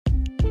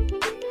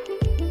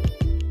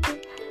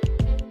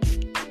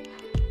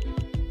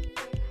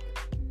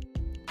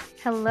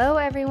Hello,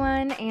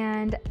 everyone,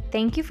 and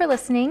thank you for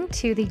listening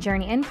to the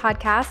Journey In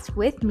podcast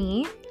with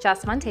me,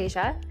 Jess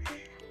Montasia.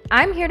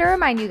 I'm here to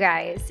remind you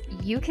guys,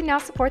 you can now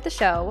support the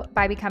show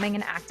by becoming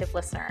an active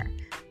listener.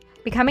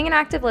 Becoming an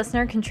active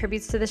listener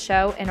contributes to the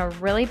show in a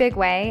really big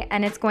way,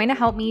 and it's going to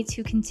help me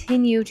to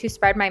continue to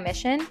spread my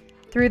mission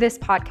through this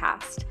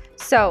podcast.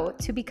 So,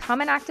 to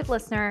become an active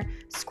listener,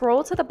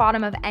 scroll to the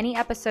bottom of any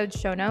episode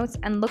show notes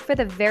and look for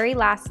the very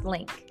last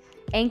link.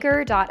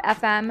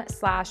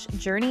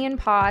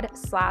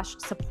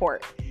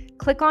 anchor.fm/journeyinpod/support.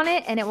 Click on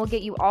it and it will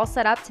get you all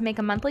set up to make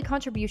a monthly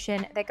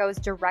contribution that goes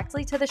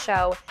directly to the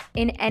show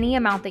in any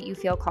amount that you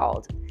feel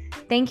called.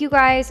 Thank you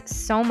guys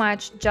so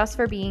much just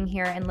for being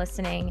here and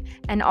listening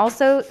and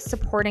also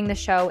supporting the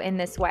show in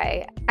this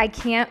way. I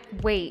can't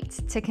wait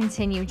to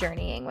continue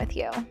journeying with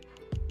you.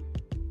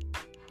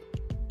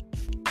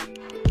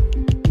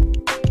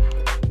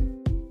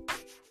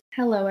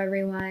 Hello,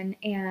 everyone,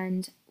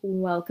 and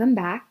welcome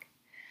back.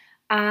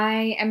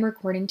 I am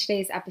recording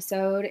today's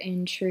episode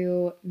in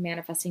true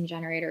manifesting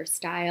generator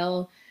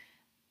style.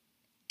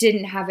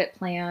 Didn't have it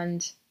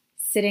planned,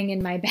 sitting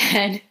in my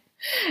bed,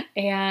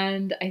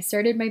 and I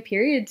started my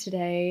period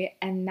today,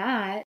 and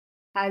that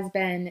has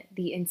been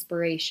the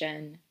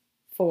inspiration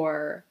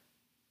for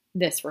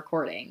this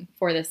recording,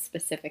 for this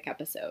specific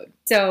episode.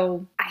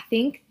 So I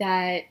think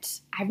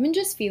that I've been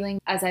just feeling,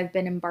 as I've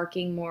been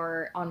embarking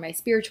more on my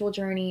spiritual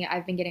journey,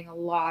 I've been getting a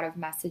lot of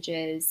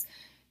messages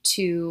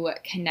to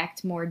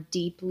connect more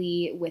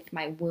deeply with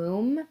my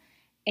womb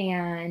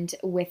and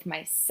with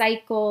my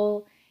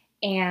cycle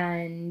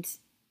and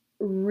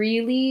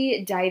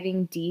really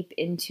diving deep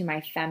into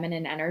my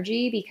feminine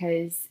energy,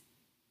 because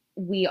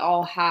we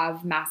all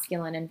have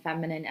masculine and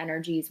feminine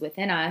energies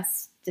within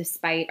us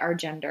despite our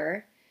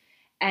gender.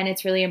 And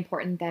it's really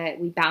important that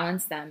we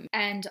balance them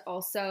and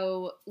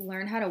also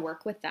learn how to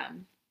work with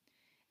them.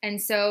 And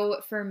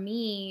so for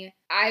me,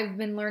 I've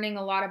been learning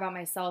a lot about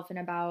myself and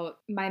about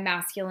my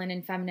masculine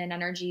and feminine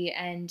energy.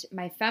 And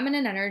my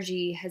feminine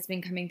energy has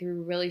been coming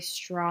through really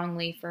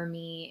strongly for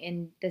me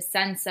in the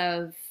sense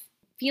of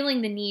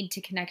feeling the need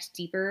to connect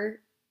deeper,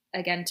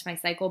 again, to my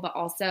cycle, but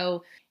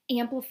also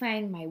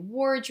amplifying my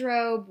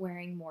wardrobe,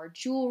 wearing more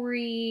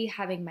jewelry,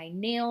 having my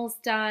nails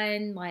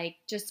done, like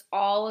just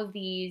all of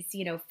these,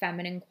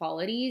 feminine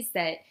qualities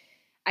that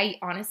I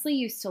honestly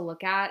used to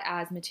look at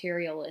as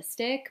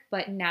materialistic,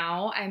 but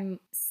now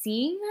I'm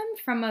seeing them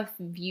from a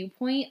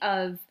viewpoint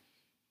of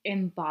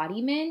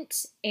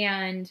embodiment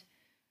and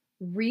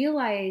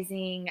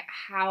realizing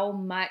how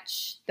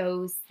much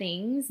those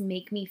things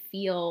make me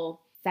feel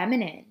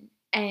feminine,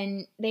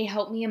 and they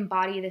help me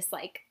embody this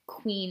like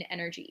queen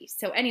energy.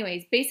 So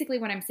anyways, basically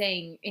what I'm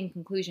saying in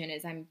conclusion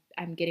is I'm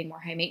getting more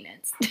high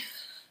maintenance.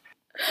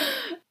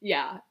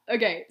 Yeah.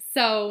 Okay.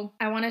 So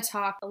I want to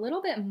talk a little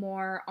bit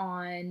more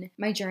on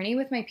my journey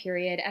with my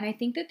period. And I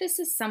think that this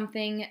is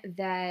something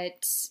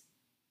that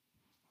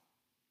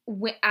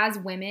as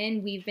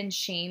women, we've been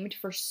shamed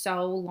for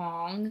so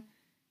long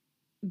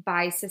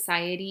by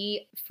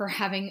society for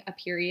having a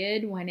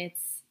period when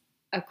it's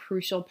a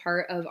crucial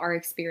part of our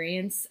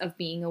experience of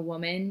being a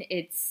woman.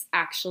 It's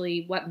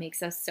actually what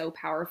makes us so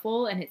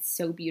powerful, and it's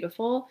so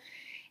beautiful.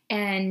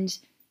 And,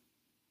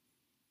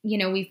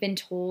 we've been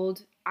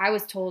told, I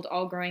was told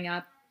all growing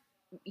up,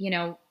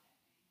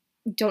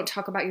 don't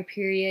talk about your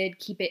period,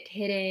 keep it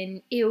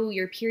hidden. Ew,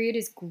 your period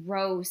is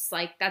gross.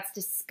 Like, that's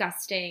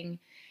disgusting.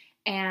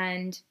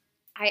 And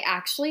I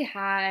actually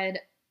had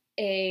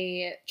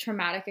a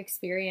traumatic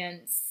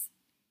experience.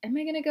 Am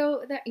I going to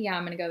go there? Yeah,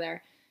 I'm going to go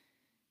there.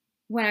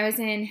 When I was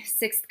in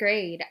 6th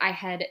grade, I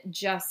had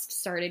just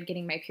started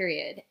getting my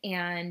period,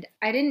 and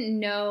I didn't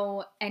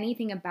know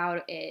anything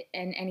about it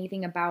and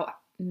anything about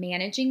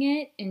managing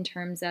it in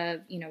terms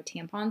of,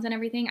 tampons and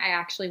everything. I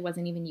actually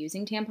wasn't even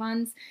using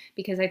tampons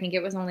because I think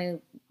it was only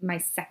my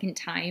second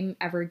time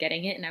ever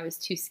getting it, and I was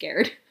too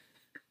scared.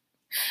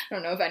 I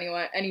don't know if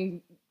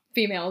any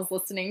females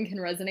listening can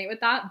resonate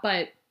with that,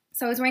 but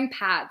so I was wearing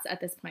pads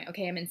at this point.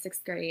 Okay, I'm in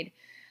 6th grade.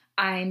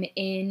 I'm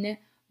in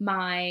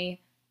my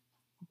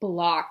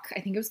block. I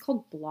think it was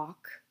called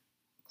block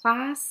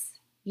class.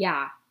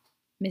 Yeah.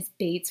 Miss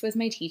Bates was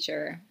my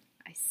teacher.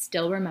 I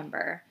still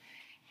remember.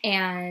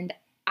 And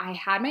I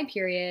had my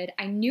period.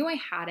 I knew I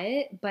had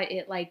it, but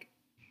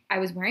I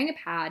was wearing a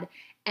pad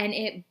and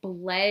it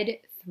bled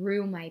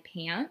through my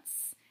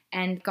pants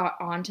and got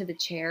onto the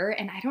chair.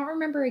 And I don't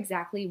remember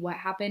exactly what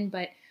happened,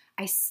 but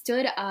I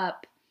stood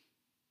up,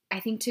 I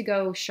think to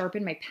go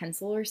sharpen my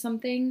pencil or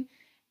something.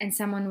 And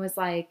someone was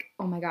like,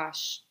 oh my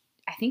gosh,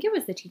 I think it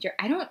was the teacher.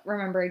 I don't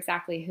remember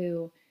exactly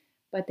who,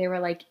 but they were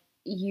like,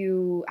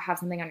 you have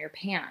something on your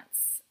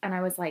pants. And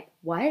I was like,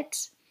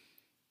 what?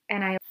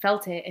 And I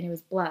felt it, and it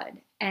was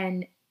blood.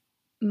 And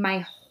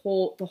the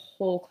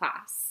whole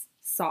class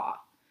saw.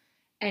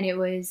 And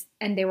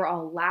they were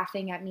all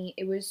laughing at me.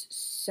 It was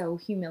so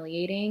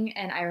humiliating.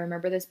 And I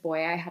remember this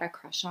boy I had a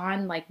crush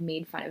on,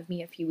 made fun of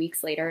me a few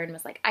weeks later and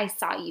was like, I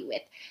saw you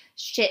with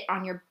shit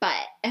on your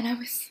butt. And I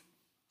was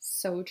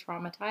so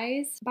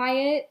traumatized by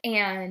it.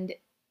 And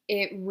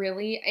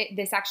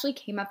this actually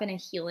came up in a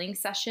healing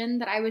session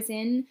that I was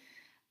in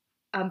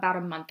about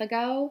a month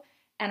ago,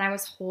 and I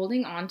was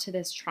holding on to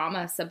this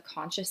trauma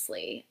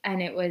subconsciously,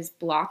 and it was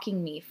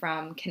blocking me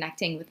from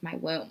connecting with my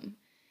womb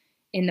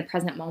in the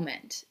present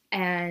moment.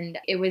 And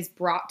it was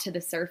brought to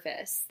the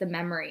surface, the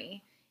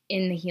memory,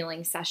 in the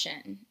healing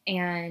session.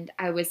 And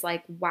I was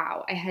like,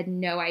 wow, I had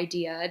no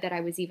idea that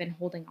I was even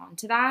holding on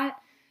to that.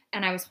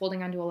 And I was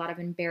holding on to a lot of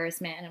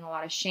embarrassment and a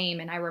lot of shame.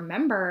 And I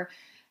remember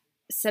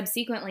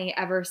subsequently,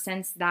 ever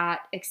since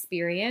that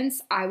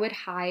experience, I would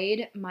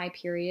hide my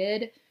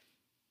period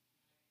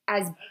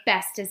as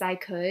best as I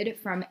could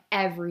from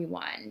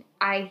everyone.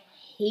 I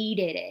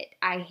hated it.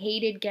 I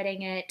hated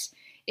getting it.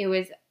 It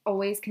was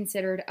always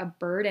considered a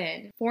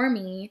burden for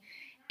me.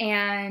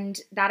 And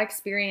that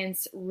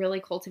experience really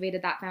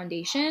cultivated that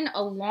foundation,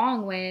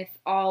 along with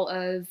all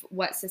of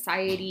what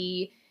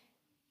society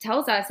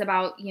tells us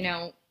about,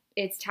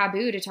 it's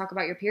taboo to talk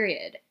about your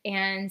period.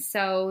 And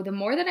so the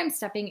more that I'm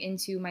stepping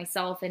into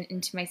myself and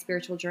into my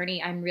spiritual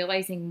journey, I'm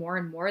realizing more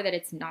and more that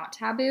it's not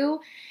taboo,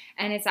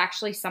 and it's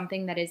actually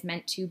something that is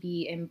meant to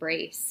be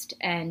embraced.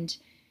 And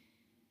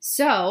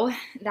so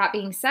that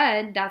being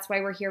said, that's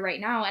why we're here right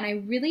now. And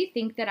I really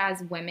think that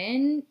as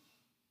women,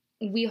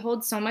 we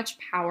hold so much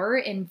power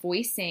in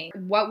voicing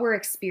what we're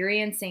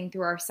experiencing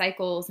through our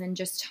cycles and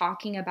just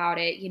talking about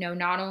it,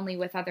 not only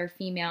with other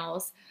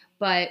females,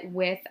 but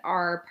with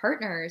our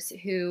partners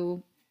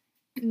who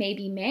may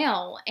be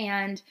male,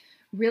 and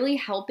really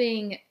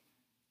helping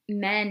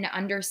men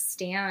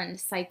understand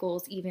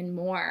cycles even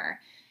more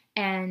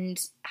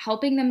and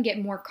helping them get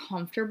more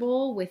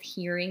comfortable with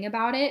hearing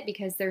about it,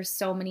 because there's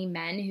so many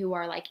men who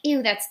are like,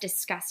 ew, that's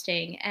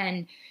disgusting.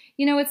 And,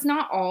 it's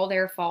not all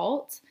their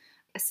fault.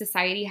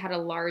 Society had a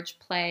large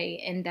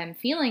play in them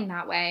feeling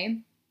that way.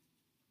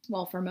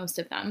 Well, for most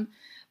of them.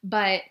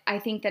 But I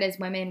think that as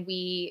women,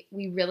 we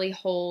really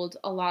hold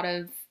a lot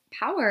of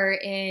power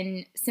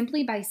in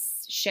simply by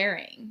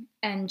sharing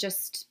and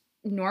just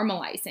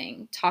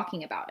normalizing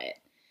talking about it.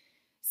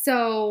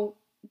 So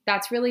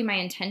that's really my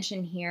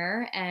intention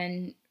here,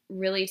 and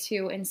really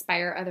to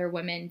inspire other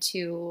women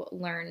to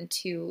learn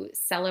to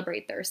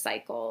celebrate their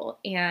cycle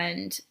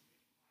and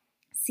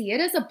see it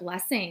as a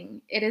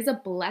blessing. It is a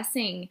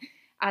blessing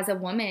as a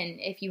woman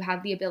if you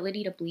have the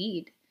ability to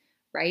bleed,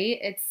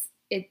 right?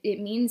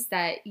 It means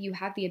that you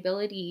have the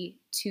ability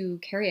to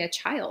carry a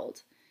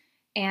child.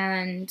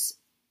 And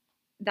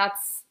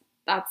that's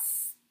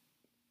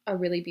a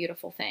really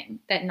beautiful thing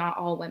that not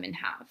all women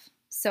have.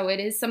 So it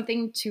is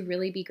something to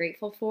really be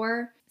grateful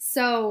for.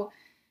 So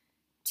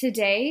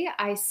today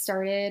I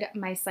started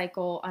my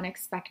cycle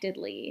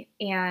unexpectedly,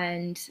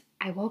 and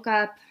I woke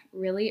up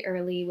really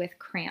early with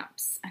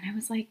cramps. And I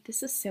was like,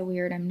 this is so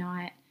weird. I'm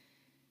not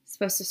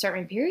supposed to start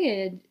my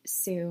period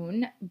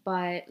soon,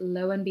 but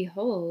lo and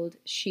behold,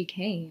 she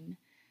came.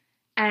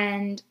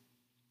 And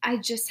I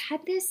just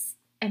had this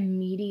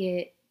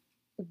immediate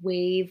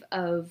wave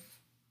of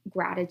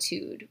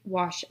gratitude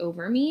wash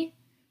over me.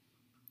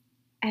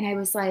 And I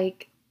was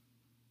like,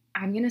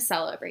 I'm going to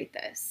celebrate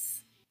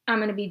this. I'm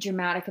going to be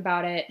dramatic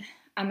about it.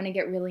 I'm going to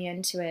get really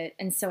into it.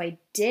 And so I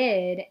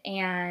did.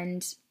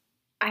 And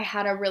I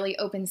had a really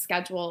open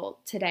schedule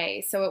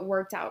today, so it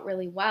worked out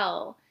really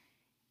well.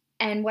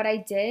 And what I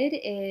did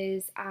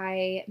is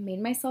I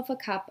made myself a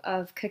cup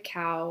of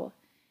cacao,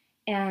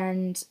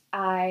 and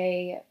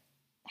I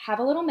have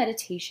a little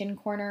meditation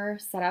corner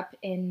set up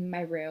in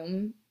my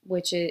room,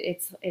 which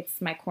it's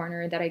my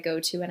corner that I go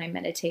to and I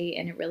meditate,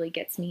 and it really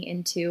gets me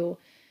into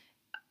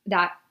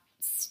that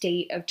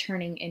state of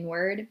turning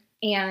inward.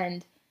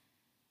 And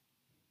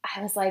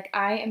I was like,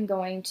 I am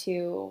going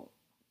to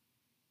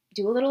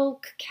do a little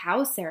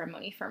cacao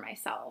ceremony for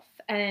myself.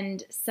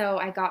 And so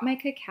I got my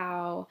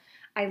cacao.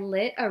 I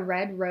lit a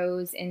red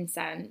rose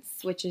incense,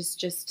 which is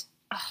just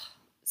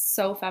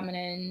so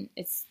feminine.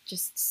 It's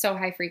just so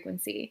high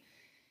frequency.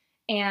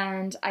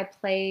 And I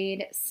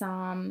played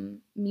some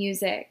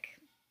music,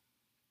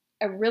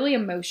 a really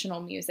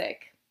emotional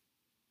music,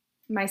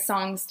 my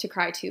Songs to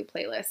Cry To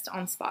playlist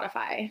on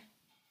Spotify.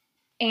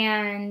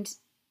 And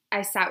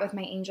I sat with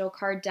my angel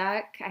card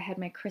deck. I had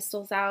my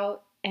crystals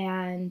out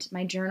and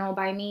my journal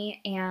by me,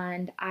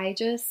 and I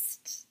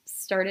just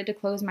started to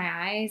close my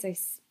eyes. I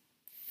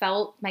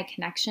felt my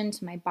connection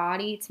to my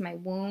body, to my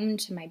womb,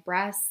 to my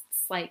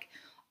breasts, like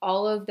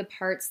all of the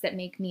parts that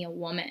make me a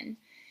woman.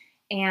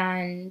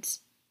 And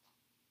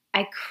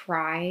I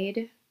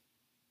cried,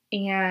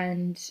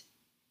 and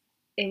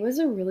it was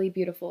a really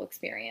beautiful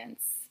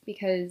experience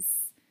because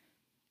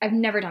I've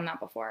never done that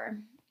before.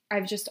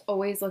 I've just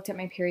always looked at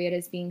my period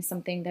as being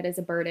something that is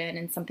a burden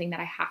and something that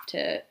I have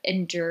to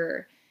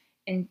endure.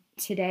 And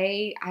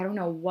today, I don't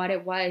know what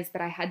it was,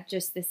 but I had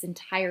just this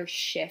entire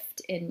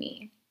shift in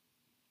me.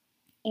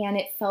 And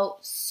it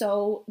felt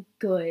so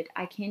good.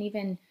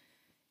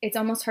 It's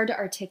almost hard to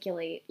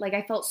articulate. Like,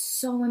 I felt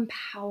so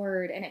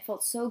empowered, and it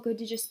felt so good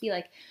to just be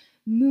like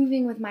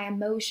moving with my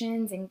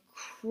emotions and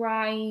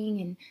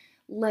crying and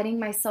letting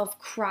myself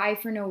cry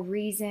for no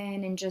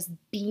reason and just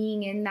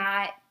being in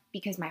that,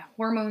 because my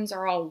hormones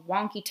are all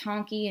wonky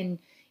tonky, and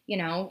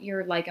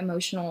you're like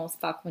emotional as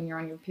fuck when you're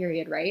on your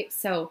period, right?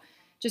 So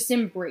just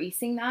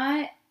embracing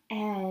that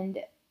And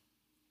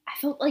I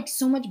felt like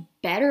so much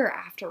better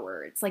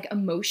afterwards, like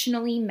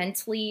emotionally,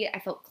 mentally, I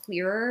felt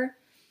clearer.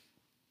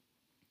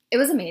 It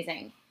was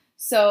amazing.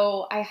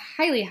 So I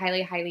highly,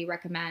 highly, highly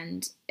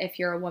recommend, if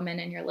you're a woman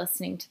and you're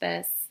listening to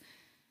this,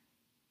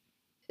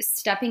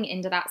 stepping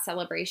into that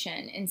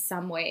celebration in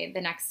some way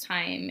the next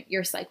time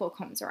your cycle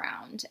comes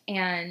around.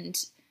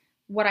 And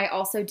what I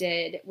also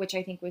did, which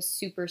I think was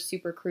super,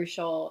 super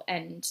crucial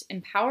and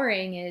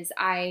empowering, is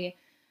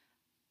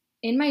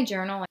in my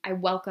journal, I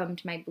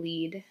welcomed my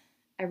bleed.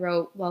 I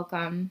wrote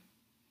welcome,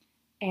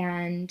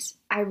 and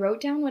I wrote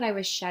down what I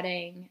was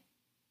shedding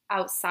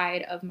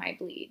outside of my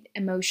bleed,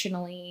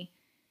 emotionally,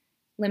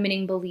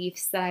 limiting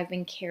beliefs that I've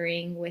been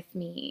carrying with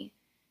me,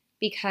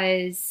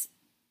 because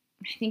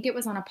I think it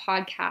was on a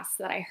podcast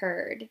that I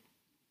heard,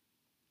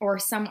 or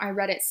I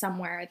read it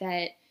somewhere,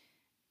 that,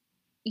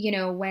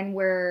 when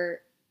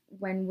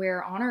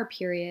we're on our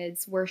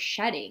periods, we're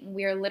shedding.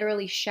 We are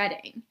literally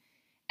shedding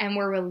and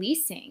we're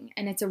releasing.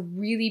 And it's a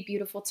really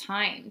beautiful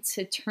time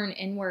to turn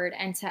inward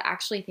and to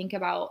actually think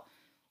about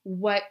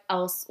what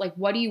else, like,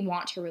 what do you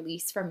want to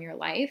release from your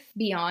life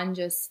beyond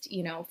just,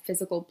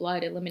 physical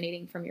blood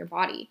eliminating from your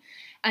body.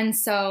 And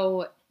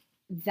so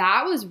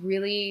that was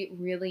really,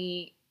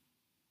 really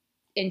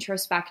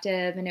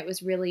introspective, and it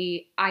was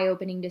really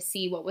eye-opening to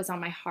see what was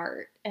on my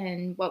heart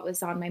and what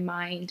was on my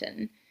mind,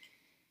 and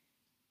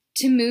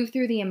to move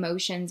through the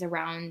emotions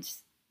around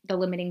the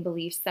limiting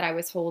beliefs that I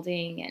was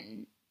holding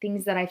and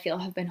things that I feel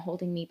have been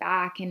holding me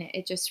back. And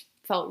it just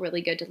felt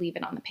really good to leave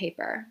it on the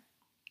paper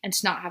and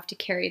to not have to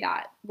carry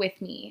that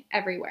with me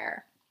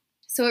everywhere.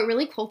 So it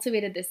really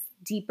cultivated this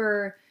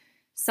deeper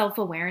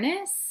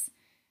self-awareness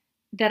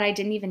that I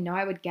didn't even know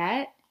I would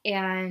get.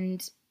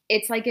 And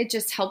it's like it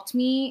just helped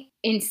me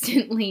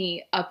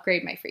instantly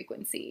upgrade my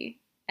frequency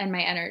and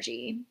my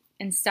energy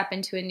and step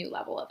into a new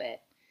level of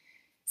it.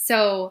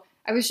 So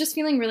I was just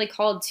feeling really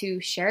called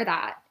to share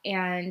that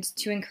and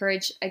to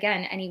encourage,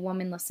 again, any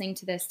woman listening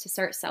to this to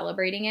start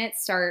celebrating it,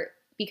 start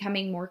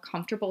becoming more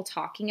comfortable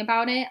talking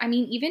about it. I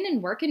mean, even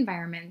in work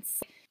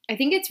environments, I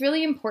think it's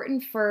really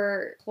important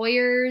for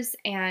employers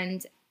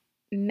and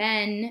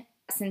men,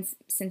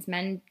 since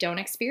men don't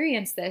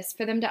experience this,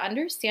 for them to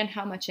understand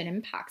how much it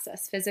impacts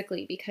us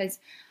physically, because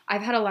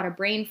I've had a lot of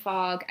brain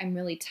fog. I'm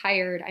really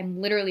tired. I'm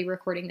literally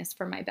recording this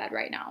from my bed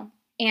right now.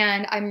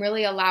 And I'm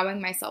really allowing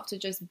myself to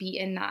just be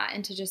in that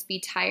and to just be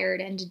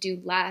tired and to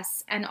do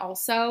less. And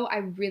also, I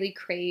really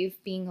crave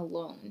being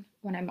alone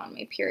when I'm on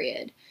my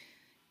period.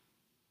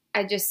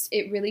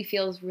 It really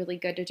feels really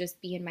good to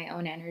just be in my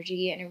own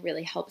energy, and it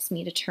really helps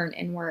me to turn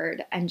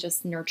inward and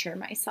just nurture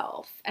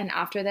myself. And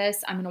after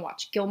this, I'm going to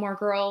watch Gilmore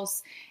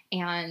Girls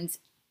and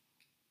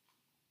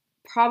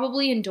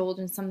probably indulge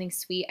in something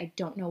sweet. I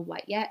don't know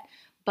what yet,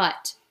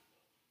 but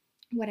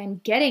what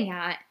I'm getting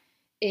at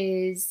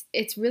is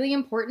it's really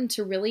important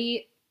to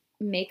really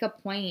make a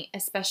point,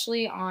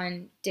 especially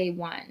on day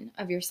one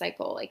of your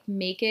cycle. Like,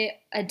 make it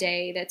a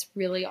day that's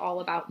really all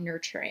about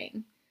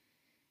nurturing,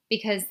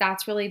 because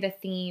that's really the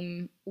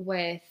theme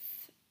with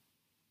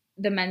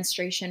the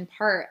menstruation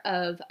part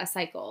of a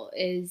cycle,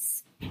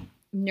 is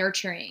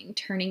nurturing,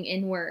 turning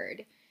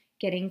inward,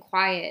 getting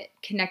quiet,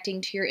 connecting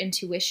to your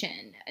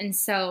intuition. And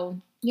so,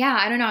 yeah,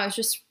 I don't know. I was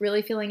just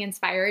really feeling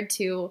inspired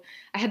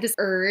I had this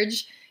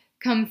urge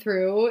come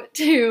through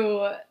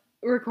to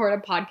record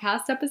a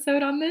podcast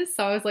episode on this.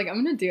 So I was like,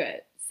 I'm going to do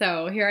it.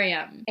 So here I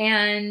am.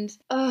 And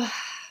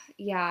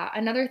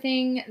another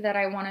thing that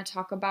I want to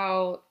talk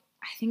about,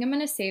 I think I'm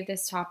going to save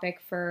this topic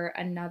for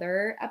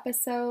another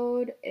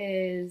episode,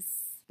 is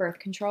birth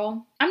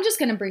control. I'm just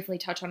going to briefly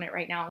touch on it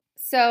right now.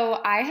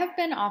 So I have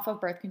been off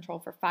of birth control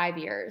for 5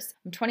 years.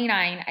 I'm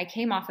 29. I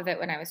came off of it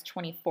when I was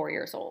 24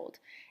 years old.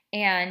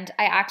 And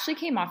I actually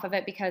came off of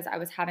it because I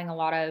was having a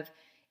lot of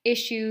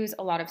issues,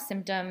 a lot of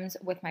symptoms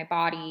with my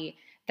body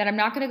that I'm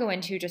not going to go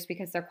into just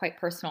because they're quite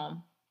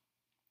personal.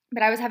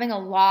 But I was having a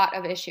lot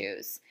of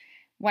issues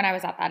when I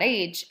was at that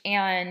age.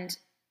 And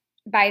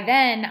by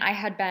then, I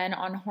had been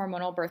on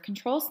hormonal birth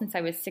control since I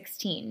was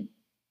 16.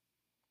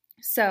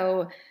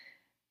 So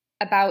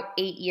about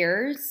 8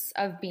 years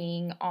of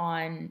being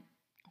on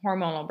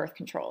hormonal birth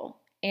control.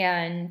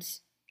 And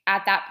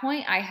at that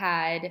point,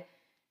 I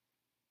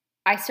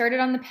started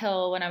on the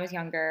pill when I was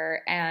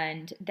younger,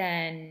 and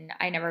then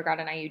I never got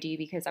an IUD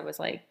because I was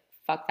like,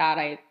 fuck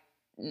that.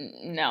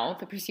 No,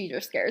 the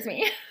procedure scares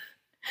me.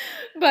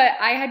 But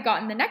I had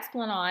gotten the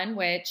Nexplanon,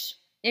 which,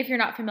 if you're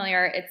not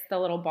familiar, it's the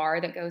little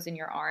bar that goes in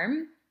your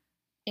arm.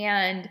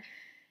 And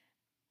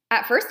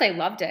at first I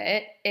loved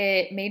it.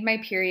 It made my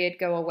period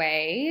go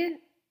away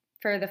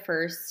for the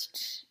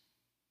first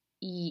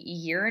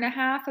year and a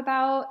half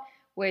about,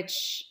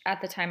 which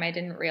at the time I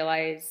didn't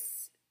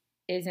realize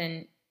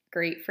isn't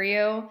great for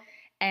you.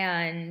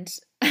 And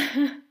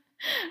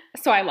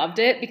so I loved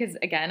it because,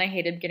 again, I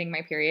hated getting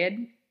my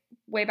period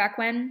way back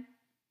when.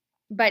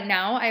 But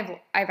now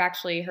I've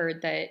actually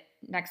heard that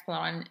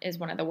Nexplanon is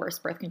one of the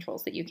worst birth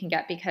controls that you can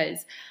get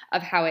because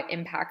of how it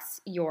impacts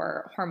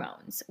your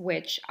hormones,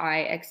 which I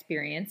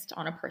experienced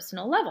on a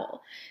personal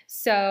level.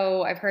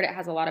 So I've heard it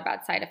has a lot of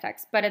bad side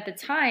effects. But at the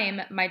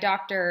time, my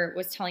doctor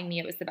was telling me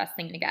it was the best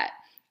thing to get.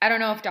 I don't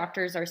know if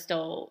doctors are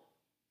still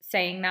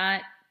saying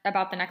that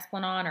about the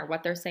Nexplanon or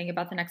what they're saying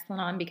about the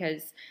Nexplanon,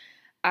 because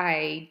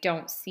I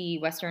don't see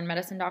Western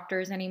medicine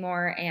doctors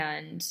anymore,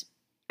 and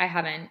I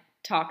haven't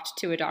talked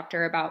to a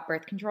doctor about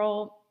birth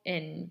control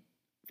in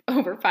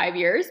over 5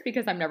 years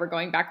because I'm never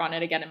going back on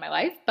it again in my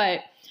life. But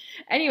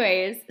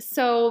anyways,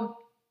 so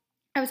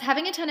I was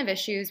having a ton of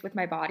issues with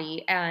my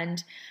body,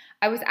 and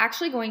I was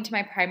actually going to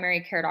my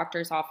primary care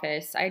doctor's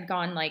office. I had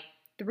gone like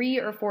 3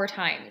 or 4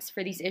 times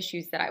for these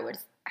issues that I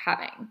was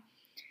having.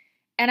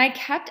 And I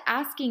kept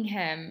asking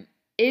him,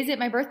 is it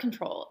my birth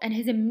control? And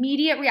his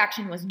immediate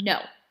reaction was no.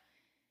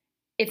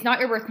 It's not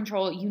your birth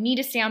control. You need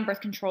to stay on birth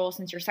control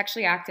since you're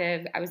sexually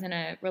active. I was in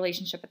a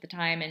relationship at the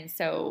time, and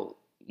so,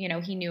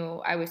 he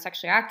knew I was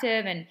sexually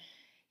active, and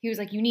he was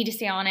like, you need to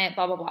stay on it,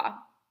 blah, blah, blah.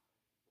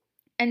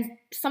 And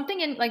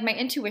something in like my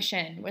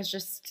intuition was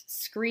just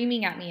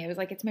screaming at me. It was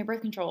like, it's my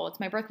birth control. It's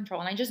my birth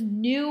control. And I just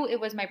knew it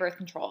was my birth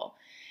control.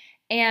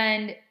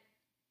 And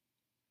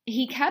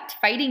he kept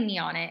fighting me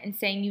on it and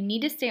saying, you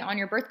need to stay on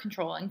your birth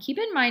control. And keep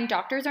in mind,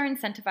 doctors are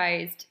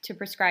incentivized to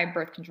prescribe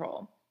birth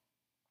control.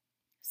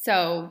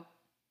 So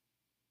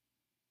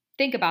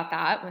think about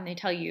that when they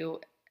tell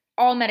you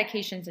all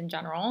medications in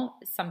general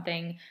is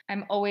something.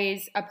 I'm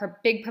always a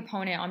big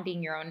proponent on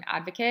being your own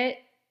advocate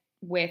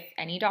with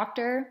any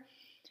doctor.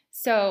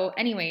 So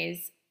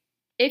anyways,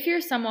 if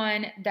you're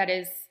someone that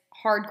is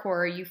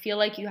hardcore, you feel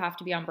like you have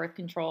to be on birth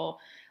control,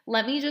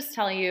 let me just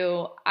tell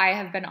you, I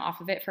have been off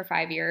of it for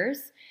 5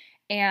 years,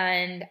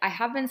 and I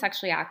have been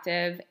sexually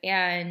active,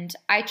 and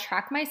I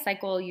track my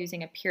cycle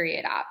using a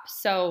period app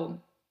so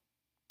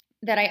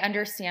that I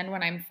understand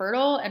when I'm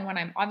fertile and when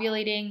I'm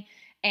ovulating,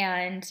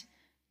 and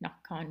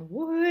knock on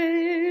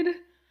wood,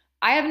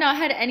 I have not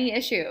had any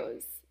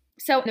issues.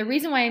 So the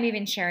reason why I'm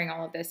even sharing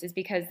all of this is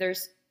because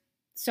there's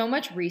so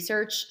much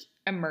research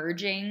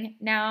emerging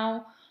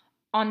now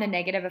on the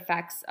negative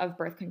effects of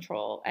birth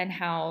control and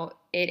how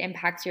it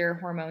impacts your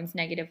hormones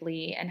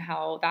negatively and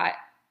how that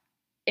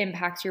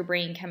impacts your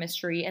brain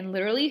chemistry and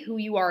literally who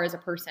you are as a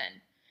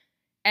person.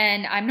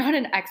 And I'm not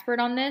an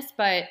expert on this,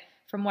 but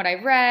from what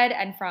I've read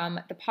and from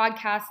the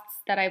podcasts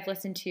that I've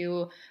listened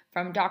to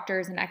from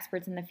doctors and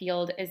experts in the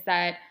field is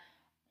that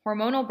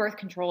hormonal birth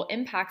control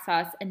impacts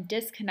us and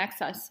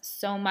disconnects us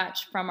so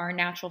much from our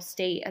natural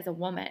state as a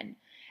woman.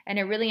 And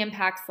it really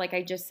impacts, like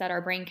I just said,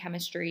 our brain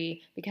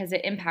chemistry because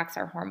it impacts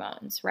our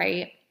hormones,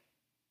 right?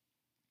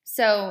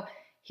 So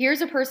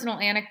here's a personal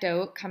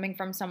anecdote coming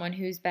from someone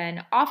who's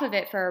been off of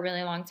it for a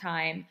really long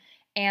time.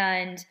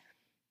 And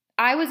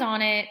I was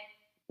on it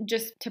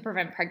just to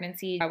prevent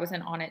pregnancy. I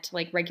wasn't on it to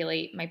like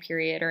regulate my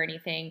period or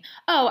anything.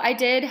 Oh, I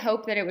did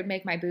hope that it would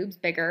make my boobs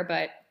bigger,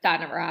 but that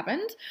never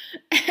happened.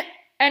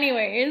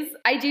 Anyways,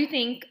 I do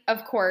think,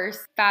 of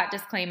course, that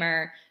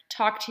disclaimer,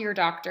 talk to your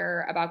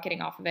doctor about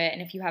getting off of it.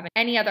 And if you have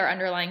any other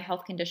underlying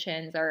health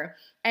conditions or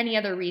any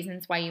other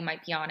reasons why you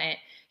might be on it,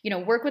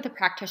 work with a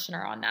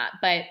practitioner on that.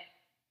 But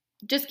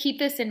just keep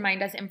this in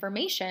mind as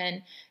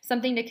information,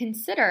 something to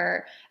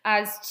consider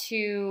as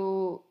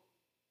to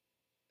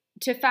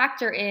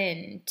factor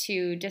in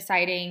to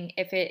deciding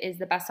if it is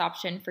the best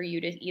option for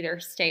you to either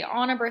stay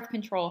on a birth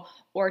control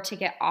or to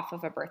get off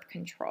of a birth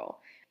control.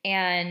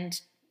 And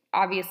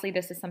obviously,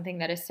 this is something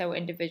that is so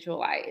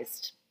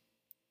individualized.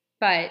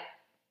 But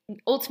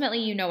ultimately,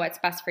 you know what's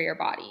best for your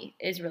body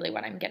is really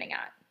what I'm getting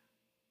at.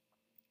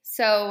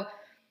 So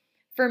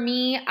for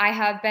me, I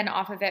have been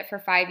off of it for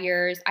 5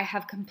 years. I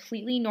have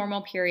completely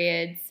normal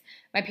periods.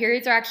 My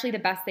periods are actually the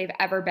best they've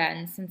ever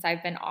been since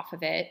I've been off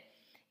of it.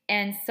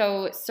 And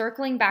so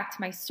circling back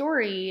to my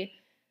story,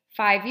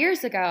 5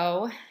 years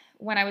ago,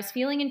 when I was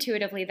feeling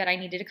intuitively that I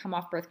needed to come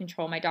off birth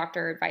control, my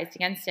doctor advised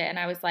against it. And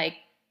I was like,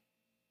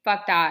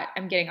 fuck that,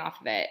 I'm getting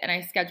off of it. And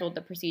I scheduled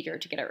the procedure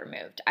to get it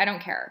removed. I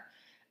don't care.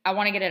 I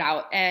want to get it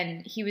out.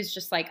 And he was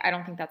just like, I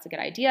don't think that's a good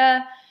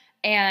idea.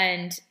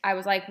 And I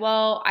was like,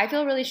 well, I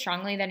feel really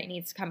strongly that it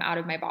needs to come out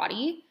of my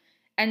body.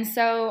 And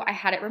so I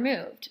had it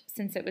removed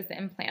since it was the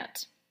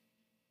implant.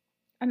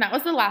 And that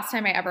was the last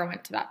time I ever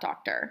went to that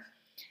doctor.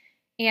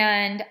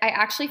 And I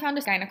actually found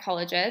a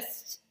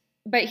gynecologist,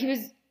 but he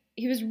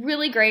was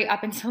really great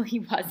up until he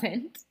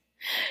wasn't.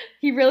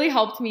 He really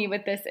helped me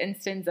with this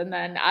instance. And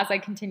then as I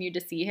continued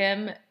to see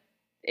him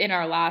in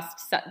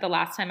the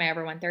last time I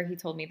ever went there, he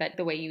told me that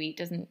the way you eat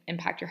doesn't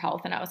impact your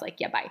health. And I was like,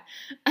 yeah,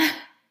 bye.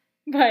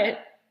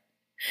 But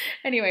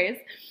anyways,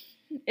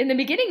 in the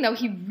beginning though,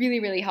 he really,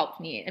 really helped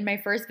me. In my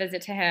first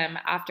visit to him,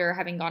 after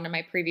having gone to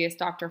my previous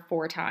doctor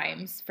 4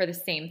 times for the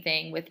same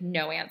thing with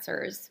no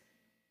answers,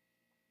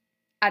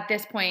 at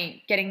this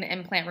point, getting the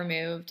implant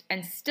removed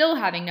and still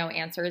having no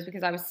answers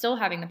because I was still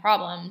having the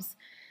problems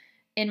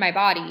in my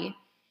body,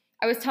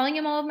 I was telling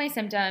him all of my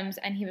symptoms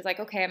and he was like,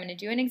 okay, I'm going to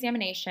do an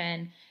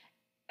examination,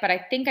 but I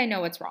think I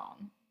know what's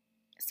wrong.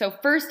 So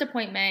first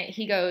appointment,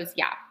 he goes,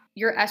 yeah,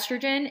 your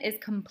estrogen is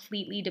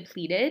completely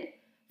depleted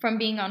from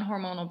being on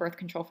hormonal birth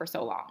control for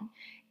so long.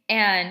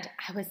 And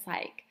I was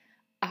like,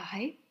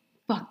 I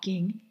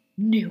fucking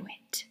knew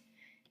it.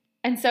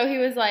 And so he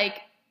was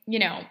like, you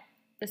know,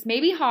 this may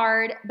be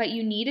hard, but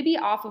you need to be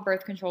off of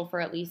birth control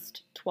for at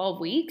least 12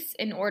 weeks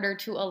in order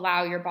to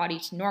allow your body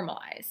to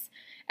normalize.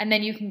 And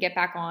then you can get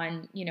back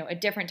on, you know, a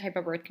different type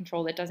of birth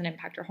control that doesn't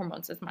impact your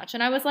hormones as much.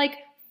 And I was like,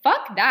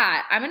 fuck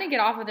that. I'm going to get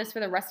off of this for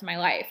the rest of my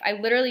life. I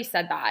literally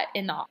said that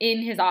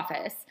in his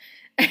office.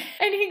 And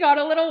he got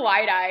a little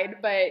wide-eyed,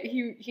 but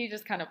he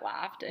just kind of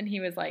laughed. And he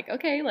was like,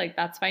 okay, like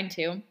that's fine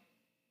too.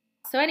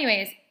 So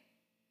anyways,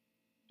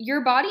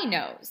 your body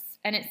knows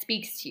and it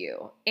speaks to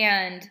you.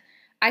 And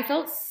I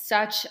felt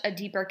such a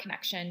deeper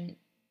connection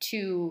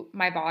to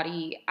my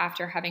body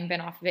after having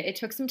been off of it. It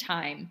took some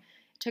time.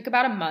 It took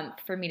about a month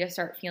for me to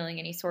start feeling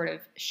any sort of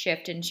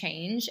shift and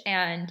change.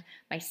 And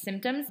my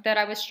symptoms that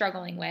I was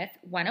struggling with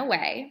went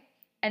away.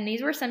 And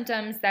these were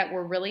symptoms that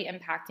were really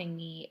impacting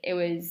me. It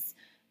was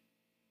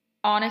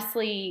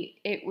honestly,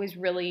 it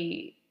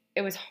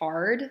was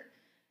hard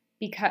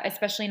because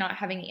especially not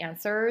having the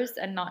answers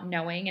and not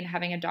knowing and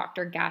having a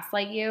doctor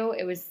gaslight you.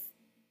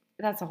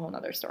 That's a whole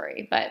nother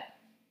story. But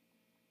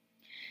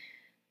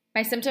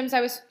my symptoms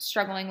I was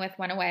struggling with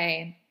went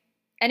away.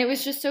 And it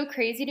was just so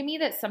crazy to me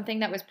that something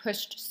that was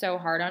pushed so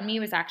hard on me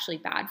was actually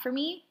bad for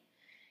me.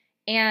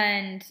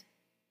 And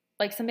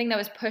like something that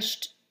was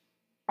pushed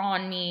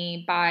on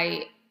me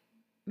by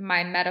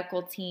my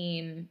medical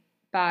team,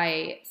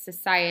 by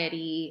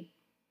society,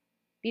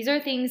 these are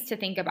things to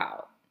think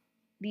about.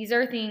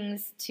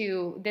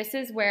 This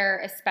is where,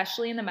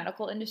 especially in the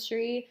medical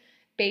industry,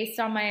 based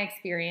on my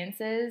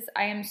experiences,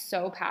 I am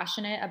so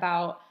passionate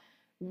about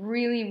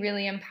really,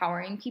 really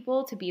empowering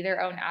people to be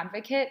their own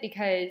advocate,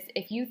 because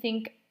if you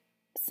think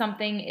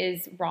something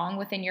is wrong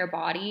within your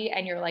body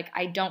and you're like,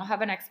 I don't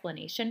have an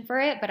explanation for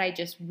it, but I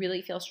just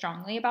really feel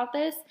strongly about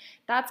this,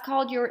 that's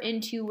called your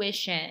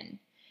intuition.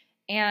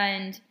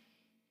 And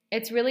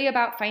it's really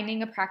about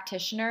finding a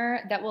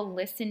practitioner that will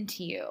listen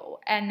to you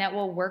and that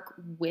will work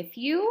with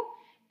you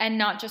and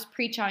not just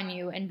preach on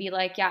you and be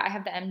like, yeah, I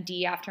have the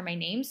MD after my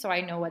name, so I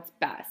know what's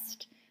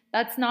best.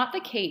 That's not the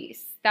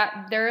case.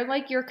 That they're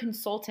like your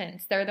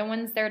consultants. They're the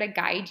ones there to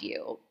guide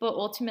you. But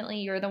ultimately,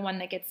 you're the one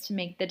that gets to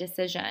make the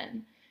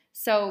decision.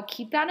 So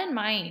keep that in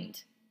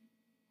mind,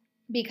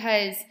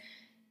 because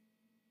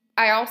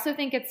I also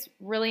think it's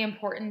really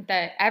important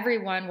that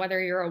everyone,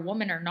 whether you're a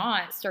woman or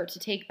not, start to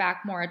take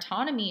back more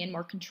autonomy and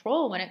more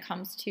control when it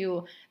comes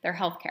to their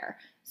healthcare.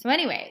 So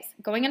anyways,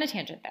 going on a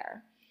tangent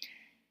there.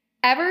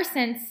 Ever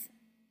since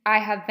I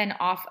have been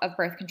off of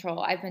birth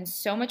control, I've been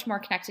so much more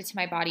connected to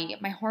my body.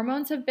 My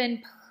hormones have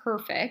been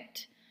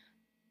perfect.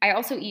 I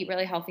also eat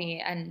really healthy,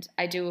 and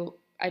I do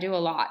a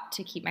lot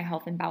to keep my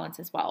health in balance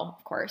as well,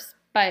 of course.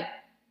 But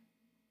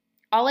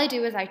all I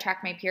do is I track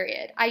my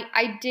period.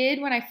 I did,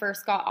 when I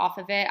first got off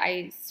of it,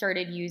 I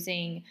started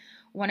using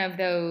one of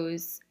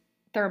those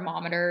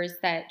thermometers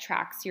that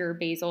tracks your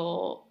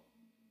basal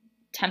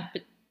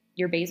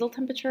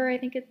temperature, I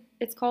think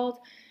it's called.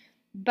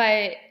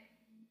 But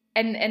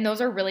and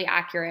those are really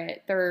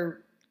accurate. They're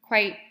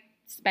quite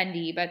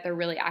spendy, but they're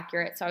really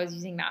accurate. So I was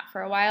using that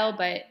for a while,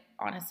 but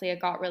honestly,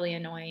 it got really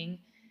annoying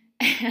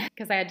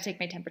because I had to take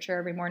my temperature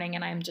every morning,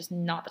 and I'm just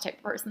not the type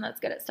of person that's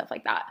good at stuff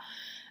like that.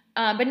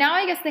 But now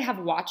I guess they have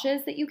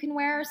watches that you can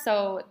wear.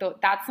 So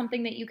that's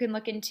something that you can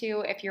look into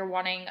if you're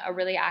wanting a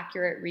really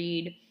accurate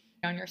read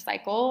on your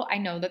cycle. I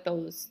know that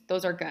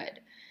those are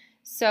good.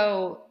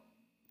 So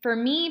for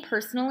me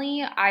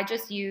personally, I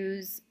just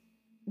use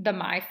the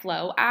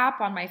MyFlow app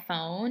on my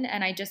phone,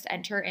 and I just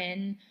enter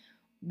in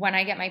when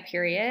I get my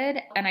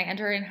period, and I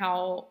enter in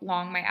how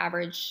long my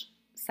average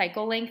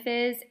cycle length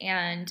is,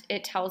 and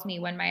it tells me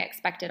when my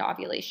expected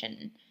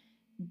ovulation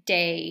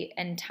day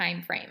and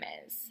time frame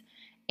is.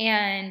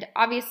 And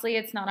obviously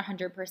it's not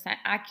 100%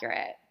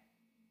 accurate,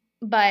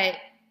 but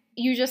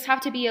you just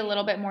have to be a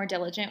little bit more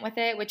diligent with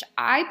it, which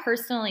I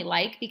personally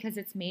like because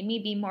it's made me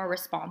be more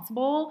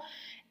responsible,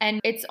 and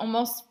it's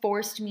almost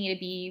forced me to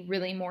be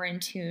really more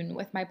in tune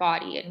with my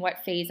body and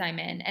what phase I'm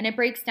in. And it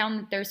breaks down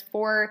that there's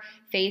 4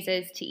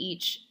 phases to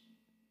each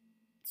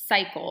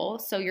cycle.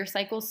 So your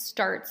cycle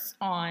starts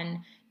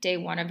on day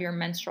 1 of your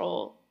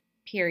menstrual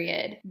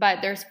period, but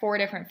there's 4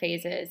 different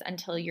phases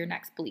until your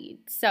next bleed.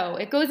 So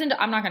it goes into,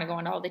 I'm not going to go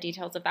into all the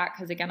details of that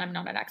because again, I'm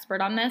not an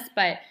expert on this,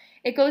 but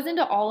it goes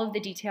into all of the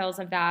details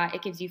of that.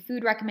 It gives you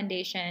food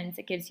recommendations.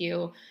 It gives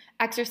you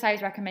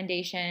exercise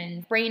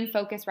recommendations, brain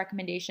focus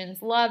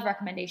recommendations, love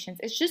recommendations.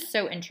 It's just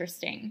so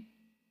interesting.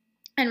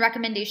 And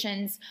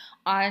recommendations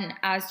on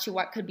as to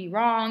what could be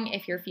wrong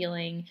if you're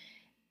feeling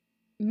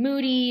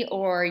moody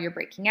or you're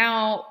breaking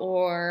out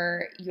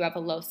or you have a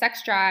low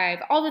sex drive,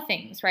 all the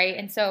things, right?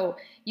 And so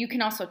you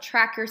can also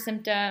track your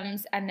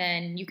symptoms, and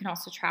then you can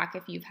also track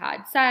if you've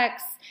had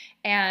sex.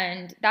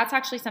 And that's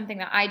actually something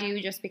that I do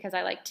just because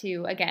I like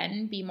to,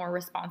 again, be more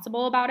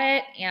responsible about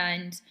it.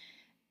 And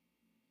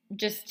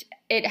just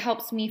it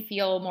helps me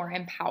feel more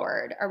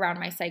empowered around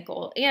my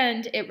cycle.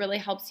 And it really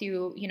helps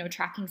you,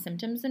 tracking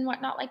symptoms and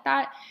whatnot like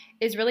that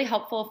is really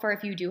helpful for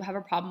if you do have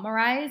a problem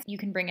arise, you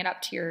can bring it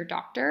up to your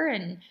doctor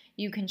and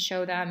you can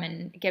show them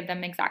and give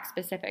them exact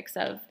specifics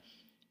of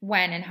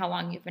when and how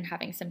long you've been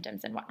having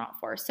symptoms and whatnot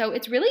for. So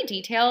it's really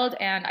detailed,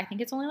 and I think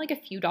it's only like a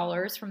few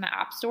dollars from the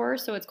App Store.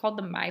 So it's called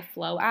the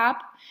MyFlow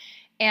app.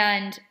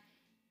 And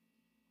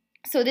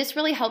so this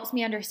really helps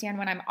me understand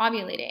when I'm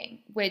ovulating,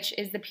 which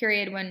is the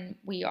period when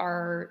we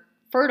are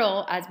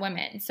fertile as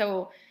women.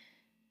 So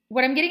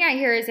what I'm getting at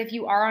here is if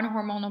you are on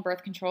hormonal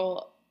birth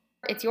control,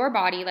 it's your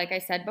body, like I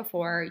said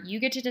before, you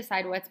get to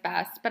decide what's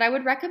best, but I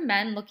would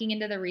recommend looking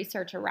into the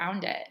research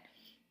around it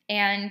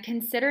and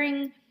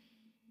considering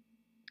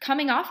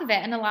coming off of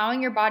it and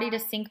allowing your body to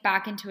sink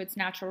back into its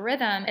natural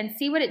rhythm and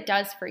see what it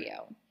does for you.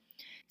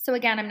 So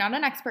again, I'm not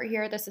an expert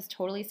here. This is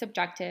totally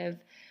subjective,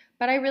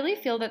 but I really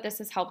feel that this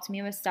has helped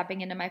me with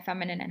stepping into my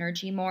feminine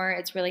energy more.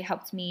 It's really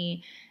helped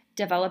me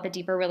develop a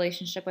deeper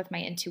relationship with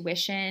my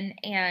intuition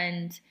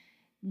and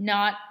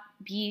not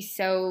be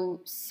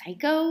so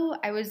psycho.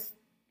 I was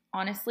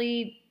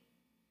honestly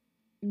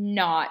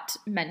not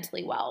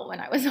mentally well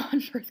when I was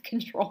on birth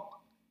control.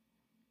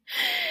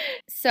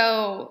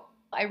 So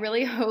I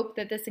really hope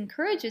that this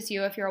encourages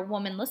you, if you're a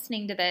woman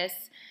listening to this,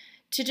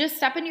 to just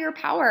step into your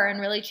power and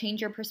really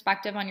change your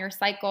perspective on your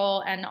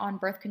cycle and on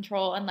birth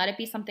control and let it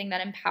be something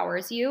that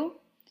empowers you.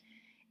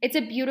 It's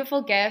a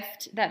beautiful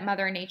gift that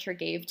Mother Nature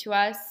gave to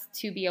us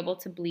to be able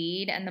to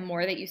bleed, and the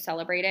more that you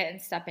celebrate it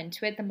and step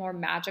into it, the more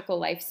magical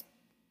life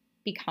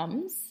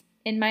becomes,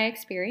 in my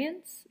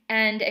experience.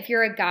 And if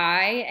you're a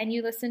guy and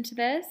you listen to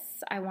this,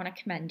 I want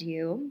to commend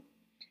you.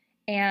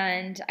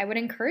 And I would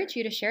encourage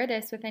you to share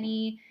this with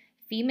any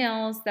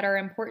females that are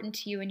important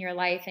to you in your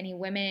life, any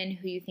women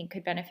who you think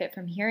could benefit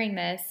from hearing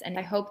this. And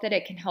I hope that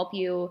it can help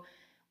you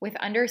with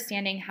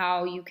understanding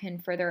how you can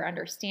further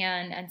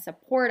understand and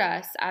support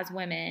us as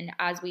women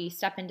as we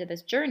step into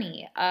this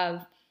journey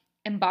of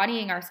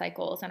embodying our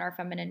cycles and our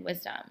feminine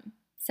wisdom.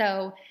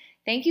 So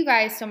thank you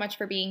guys so much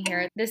for being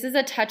here. This is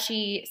a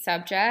touchy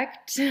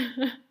subject,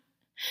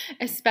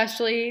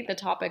 especially the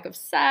topic of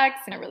sex.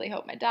 And I really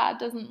hope my dad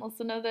doesn't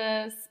listen to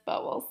this,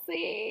 but we'll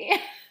see.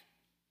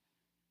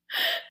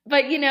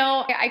 But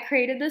I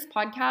created this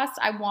podcast.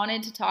 I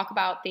wanted to talk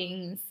about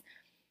things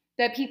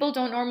that people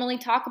don't normally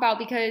talk about,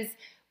 because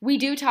we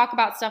do talk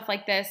about stuff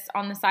like this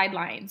on the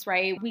sidelines,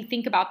 right? We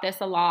think about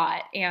this a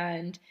lot.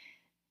 And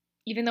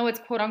even though it's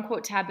quote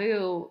unquote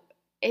taboo,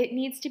 it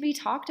needs to be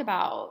talked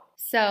about.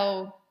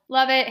 So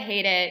love it,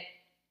 hate it,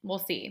 we'll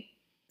see.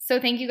 So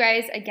thank you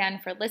guys again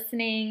for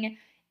listening.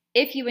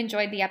 If you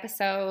enjoyed the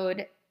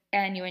episode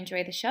and you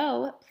enjoy the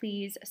show,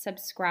 please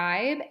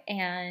subscribe.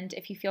 And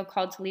if you feel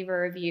called to leave a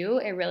review,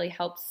 it really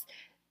helps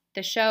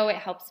the show. It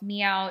helps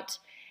me out.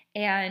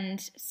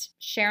 And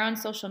share on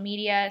social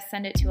media,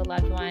 send it to a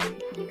loved one.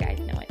 You guys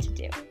know what to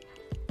do.